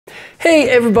Hey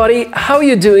everybody, how are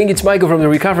you doing? It's Michael from the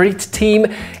Recovery team,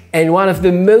 and one of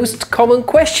the most common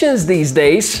questions these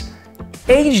days,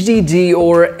 HDD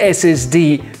or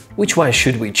SSD, which one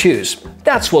should we choose?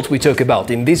 That's what we talk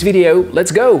about in this video.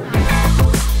 Let's go!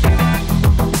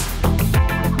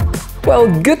 Well,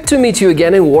 good to meet you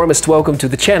again and warmest welcome to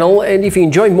the channel, and if you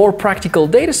enjoy more practical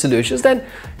data solutions, then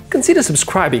consider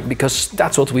subscribing, because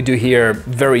that's what we do here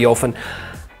very often.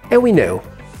 And we know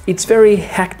it's very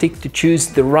hectic to choose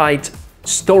the right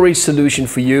storage solution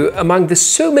for you among the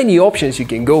so many options you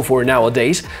can go for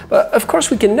nowadays. But of course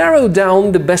we can narrow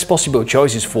down the best possible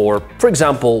choices for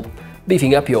example,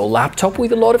 beefing up your laptop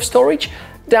with a lot of storage,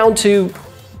 down to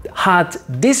hard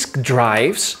disk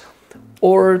drives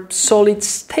or solid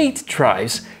state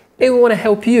drives. And we want to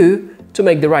help you to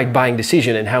make the right buying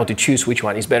decision and how to choose which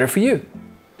one is better for you.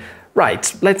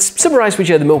 Right, let's summarize which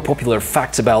are the more popular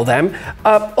facts about them.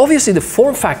 Obviously the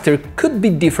form factor could be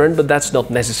different, but that's not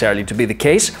necessarily to be the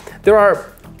case. There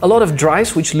are a lot of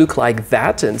drives which look like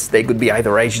that, and they could be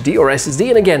either HDD or SSD.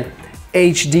 And again,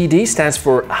 HDD stands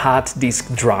for hard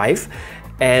disk drive,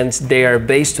 and they are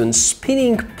based on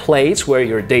spinning plates where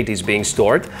your data is being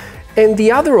stored. And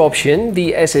the other option,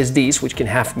 the SSDs, which can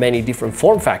have many different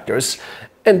form factors,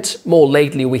 and more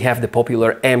lately we have the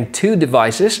popular M2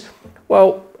 devices.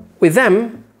 Well, with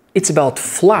them, it's about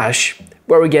flash,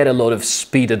 where we get a lot of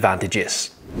speed advantages.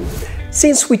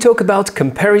 Since we talk about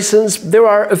comparisons, there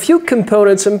are a few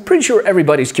components I'm pretty sure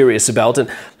everybody's curious about, and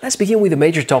let's begin with the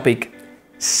major topic,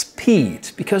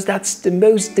 speed, because that's the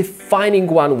most defining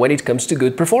one when it comes to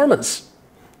good performance.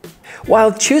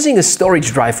 While choosing a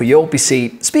storage drive for your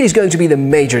PC, speed is going to be the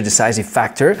major decisive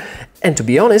factor, and to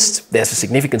be honest, there's a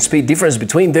significant speed difference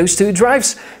between those two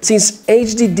drives, since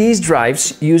HDDs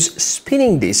drives use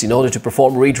spinning disks in order to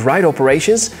perform read-write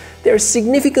operations. They're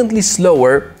significantly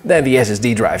slower than the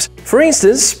SSD drives. For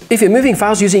instance, if you're moving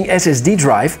files using SSD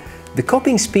drive, the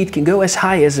copying speed can go as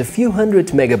high as a few hundred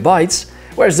megabytes,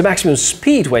 whereas the maximum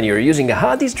speed when you're using a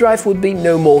hard disk drive would be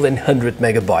no more than 100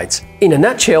 megabytes. In a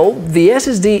nutshell, the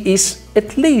SSD is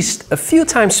at least a few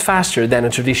times faster than a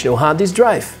traditional hard disk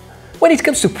drive. When it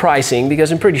comes to pricing,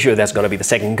 because I'm pretty sure that's going to be the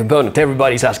second component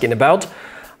everybody's asking about,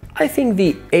 I think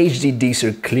the HDDs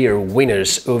are clear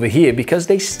winners over here, because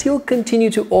they still continue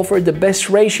to offer the best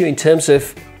ratio in terms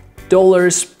of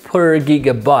dollars per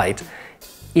gigabyte.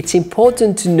 It's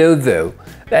important to know though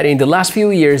that in the last few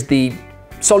years the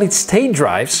solid-state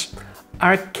drives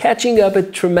are catching up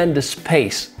at tremendous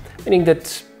pace, meaning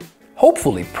that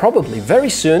hopefully, probably very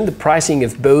soon, the pricing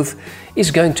of both is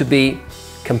going to be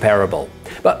comparable.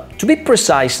 But to be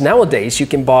precise, nowadays you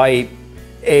can buy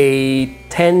a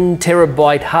 10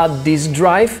 terabyte hard disk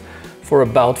drive for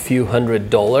about a few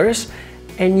 $100s,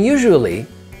 and usually,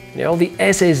 the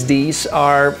SSDs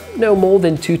are no more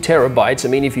than 2 terabytes. I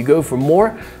mean, if you go for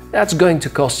more, that's going to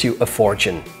cost you a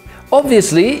fortune.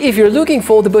 Obviously, if you're looking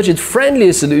for the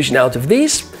budget-friendlier solution out of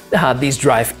these, the hard disk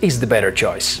drive is the better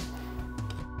choice.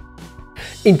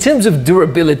 In terms of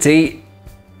durability,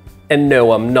 and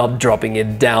no, I'm not dropping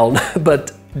it down,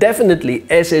 but definitely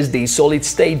SSD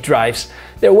solid-state drives,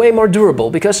 they're way more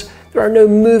durable because there are no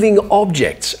moving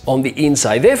objects on the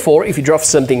inside. Therefore, if you drop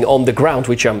something on the ground,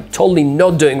 which I'm totally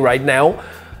not doing right now,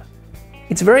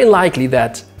 it's very likely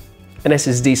that an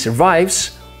SSD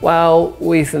survives, while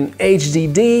with an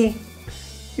HDD,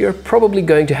 you're probably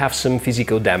going to have some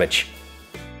physical damage.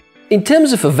 In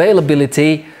terms of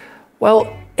availability,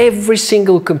 well, every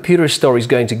single computer store is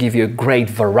going to give you a great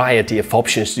variety of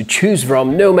options to choose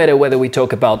from, no matter whether we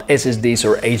talk about SSDs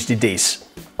or HDDs.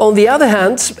 On the other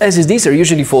hand, SSDs are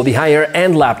usually for the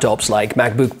higher-end laptops like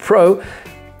MacBook Pro,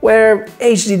 where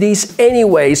HDDs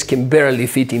anyways can barely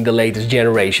fit in the latest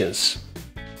generations.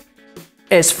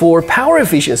 As for power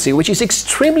efficiency, which is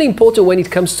extremely important when it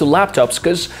comes to laptops,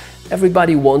 because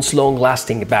everybody wants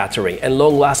long-lasting battery, and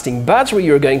long-lasting battery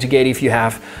you're going to get if you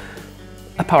have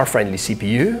a power-friendly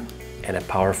CPU, and a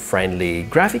power-friendly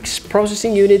graphics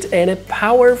processing unit, and a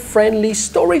power-friendly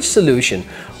storage solution.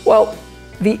 Well,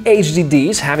 the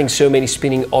HDDs, having so many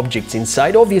spinning objects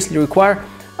inside, obviously require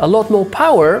a lot more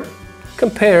power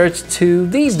compared to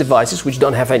these devices, which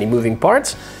don't have any moving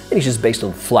parts, and it's just based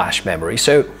on flash memory.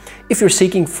 So if you're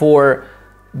seeking for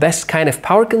best kind of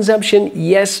power consumption,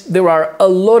 yes, there are a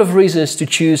lot of reasons to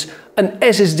choose an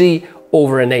SSD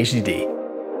over an HDD.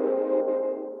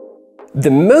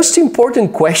 The most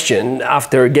important question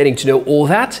after getting to know all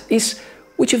that is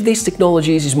which of these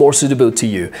technologies is more suitable to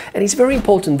you. And it's very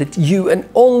important that you and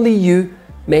only you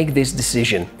make this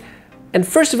decision. And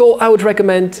first of all, I would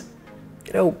recommend,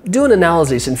 do an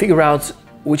analysis and figure out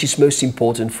which is most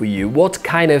important for you. What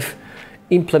kind of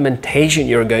implementation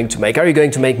you're going to make. Are you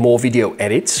going to make more video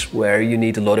edits where you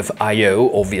need a lot of I/O?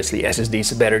 Obviously SSD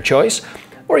is a better choice.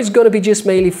 Or it's going to be just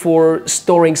mainly for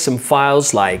storing some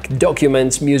files like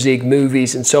documents, music,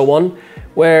 movies and so on,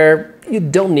 where you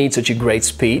don't need such a great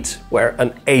speed, where an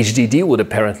HDD would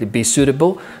apparently be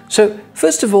suitable. So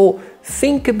first of all,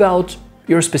 think about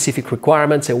your specific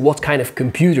requirements and what kind of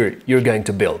computer you're going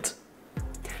to build.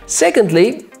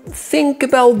 Secondly, think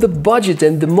about the budget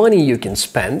and the money you can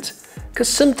spend, because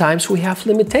sometimes we have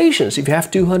limitations. If you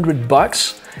have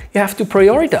 $200, you have to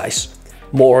prioritize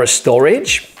more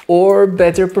storage or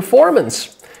better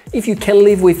performance. If you can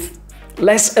live with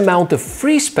less amount of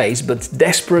free space but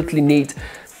desperately need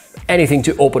anything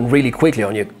to open really quickly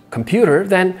on your computer,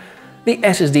 then the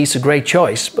SSD is a great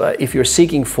choice. But if you're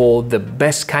seeking for the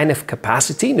best kind of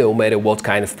capacity, no matter what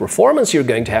kind of performance you're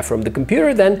going to have from the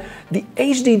computer, then the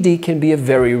HDD can be a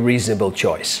very reasonable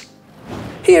choice.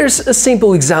 Here's a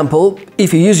simple example.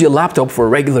 If you use your laptop for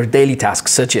regular daily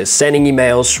tasks such as sending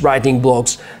emails, writing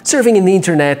blogs, surfing in the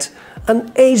internet,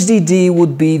 an HDD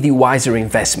would be the wiser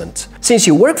investment. Since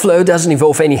your workflow doesn't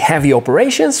involve any heavy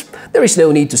operations, there is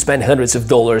no need to spend hundreds of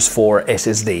dollars for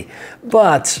SSD.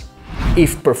 But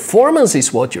if performance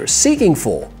is what you're seeking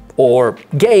for, or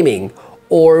gaming,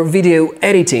 or video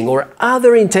editing, or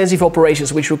other intensive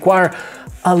operations which require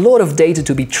a lot of data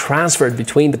to be transferred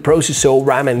between the processor,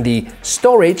 RAM and the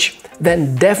storage,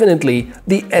 then definitely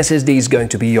the SSD is going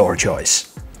to be your choice.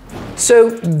 So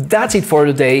that's it for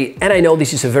today, and I know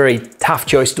this is a very tough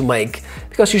choice to make,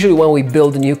 because usually when we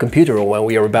build a new computer or when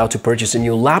we are about to purchase a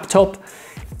new laptop,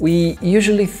 we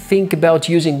usually think about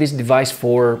using this device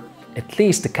for at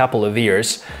least a couple of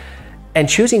years, and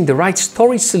choosing the right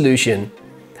storage solution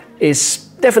is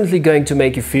definitely going to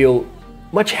make you feel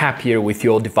much happier with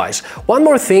your device. One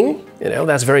more thing,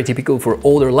 that's very typical for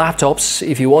older laptops.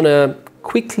 If you want to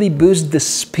quickly boost the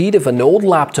speed of an old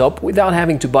laptop without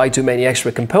having to buy too many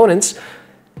extra components,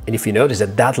 and if you notice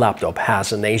that that laptop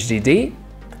has an HDD,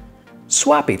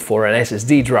 swap it for an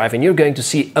SSD drive and you're going to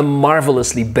see a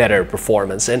marvelously better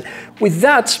performance. And with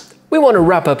that, we want to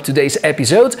wrap up today's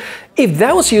episode. If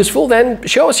that was useful, then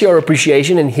show us your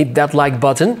appreciation and hit that like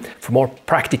button. For more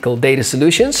practical data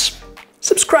solutions,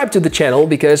 subscribe to the channel,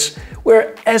 because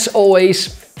we're, as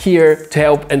always, here to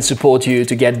help and support you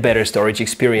to get better storage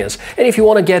experience. And if you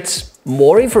want to get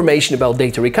more information about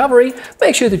data recovery,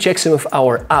 make sure to check some of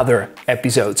our other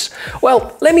episodes.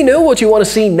 Well, let me know what you want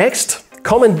to see next.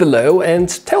 Comment below and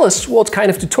tell us what kind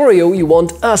of tutorial you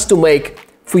want us to make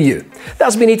for you.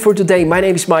 That's been it for today. My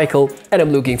name is Michael and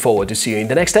I'm looking forward to see you in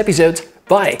the next episode.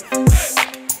 Bye!